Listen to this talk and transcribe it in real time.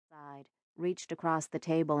sighed, reached across the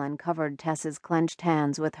table and covered Tess's clenched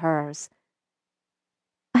hands with hers.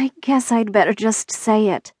 "I guess I'd better just say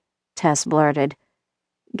it," Tess blurted.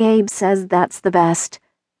 "Gabe says that's the best."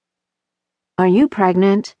 "Are you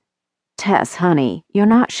pregnant?" "Tess, honey, you're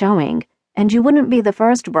not showing, and you wouldn't be the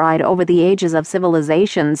first bride over the ages of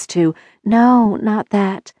civilizations to—" "No, not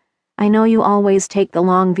that. I know you always take the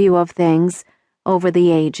long view of things, over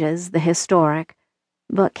the ages, the historic.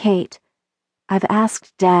 But, Kate, I've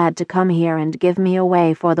asked Dad to come here and give me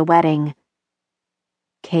away for the wedding."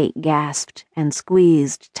 Kate gasped and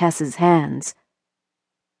squeezed Tess's hands.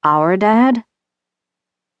 "Our dad?"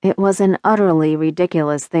 It was an utterly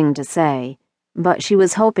ridiculous thing to say, but she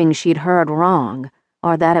was hoping she'd heard wrong,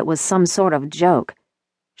 or that it was some sort of joke.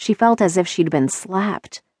 She felt as if she'd been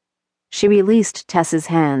slapped. She released Tess's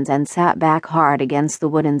hands and sat back hard against the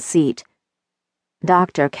wooden seat.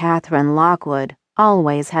 Dr. Catherine Lockwood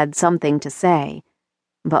always had something to say,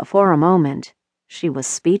 but for a moment she was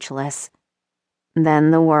speechless.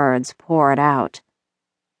 Then the words poured out.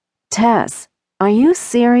 "Tess, are you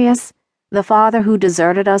serious? The father who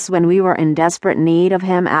deserted us when we were in desperate need of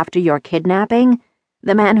him after your kidnapping?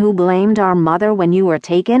 The man who blamed our mother when you were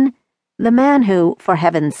taken? The man who, for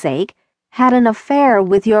heaven's sake, had an affair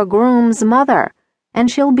with your groom's mother,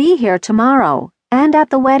 and she'll be here tomorrow, and at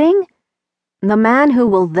the wedding? The man who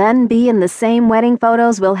will then be in the same wedding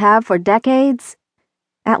photos we'll have for decades?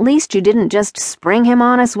 At least you didn't just spring him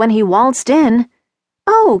on us when he waltzed in.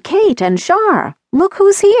 Oh, Kate and Shar, look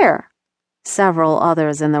who's here." Several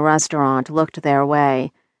others in the restaurant looked their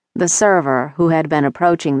way. The server, who had been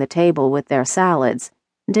approaching the table with their salads,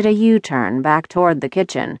 did a U-turn back toward the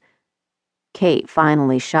kitchen. Kate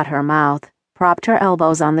finally shut her mouth, propped her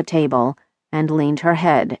elbows on the table, and leaned her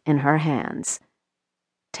head in her hands.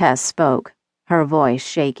 Tess spoke, her voice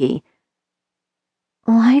shaky.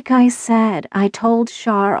 "Like I said, I told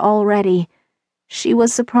Shar already. She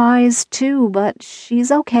was surprised, too, but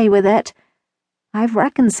she's okay with it. I've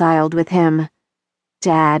reconciled with him.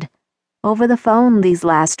 Dad, over the phone these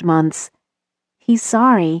last months. He's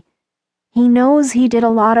sorry. He knows he did a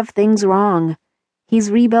lot of things wrong.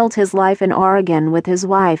 He's rebuilt his life in Oregon with his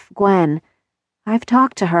wife, Gwen. I've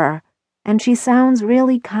talked to her, and she sounds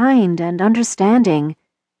really kind and understanding."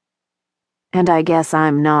 "And I guess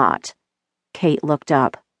I'm not." Kate looked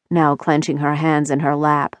up, now clenching her hands in her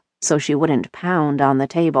lap so she wouldn't pound on the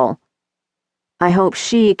table. "I hope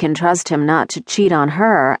she can trust him not to cheat on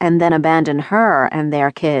her and then abandon her and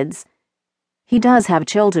their kids. He does have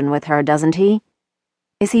children with her, doesn't he?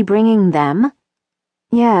 Is he bringing them?"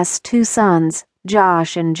 "Yes, 2 sons,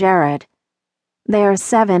 Josh and Jared. They're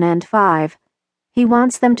 7 and 5. He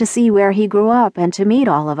wants them to see where he grew up and to meet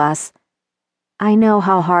all of us. I know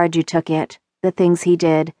how hard you took it, the things he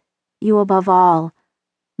did, you above all.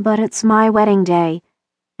 But it's my wedding day,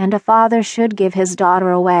 and a father should give his daughter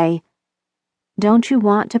away. Don't you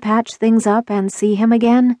want to patch things up and see him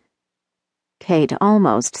again?" Kate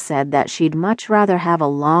almost said that she'd much rather have a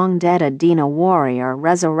long-dead Adena warrior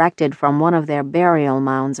resurrected from one of their burial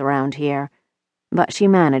mounds around here, but she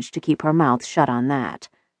managed to keep her mouth shut on that.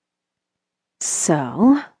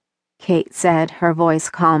 "So," Kate said, her voice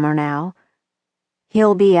calmer now,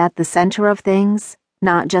 "he'll be at the center of things,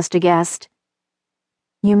 not just a guest?"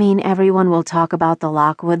 "You mean everyone will talk about the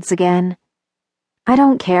Lockwoods again?" "I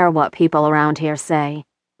don't care what people around here say,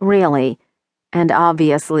 really. And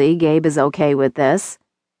obviously Gabe is okay with this."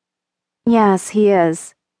 "Yes, he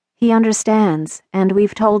is. He understands, and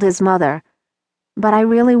we've told his mother. But I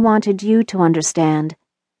really wanted you to understand,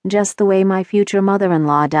 just the way my future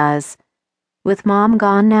mother-in-law does. With Mom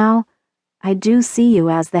gone now, I do see you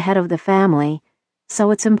as the head of the family,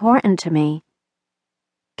 so it's important to me."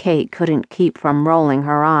 Kate couldn't keep from rolling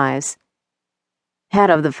her eyes. "Head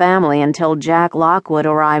of the family until Jack Lockwood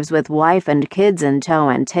arrives with wife and kids in tow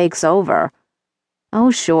and takes over. Oh,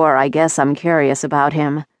 sure, I guess I'm curious about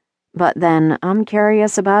him. But then I'm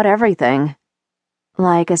curious about everything.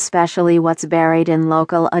 Like especially what's buried in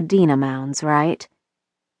local Adena mounds, right?"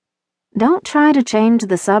 "Don't try to change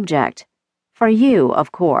the subject. For you,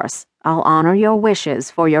 of course, I'll honor your wishes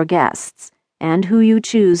for your guests, and who you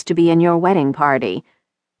choose to be in your wedding party.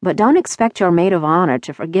 But don't expect your maid of honor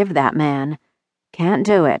to forgive that man. Can't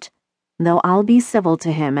do it, though I'll be civil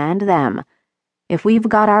to him and them. If we've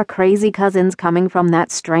got our crazy cousins coming from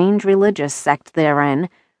that strange religious sect they're in,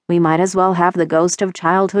 we might as well have the ghost of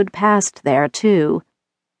childhood past there, too."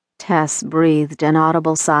 Tess breathed an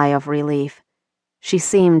audible sigh of relief. She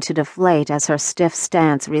seemed to deflate as her stiff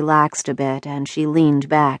stance relaxed a bit and she leaned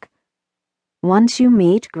back. "Once you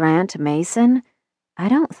meet Grant Mason, I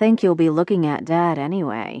don't think you'll be looking at Dad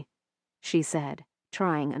anyway," she said,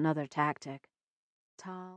 trying another tactic. Tall.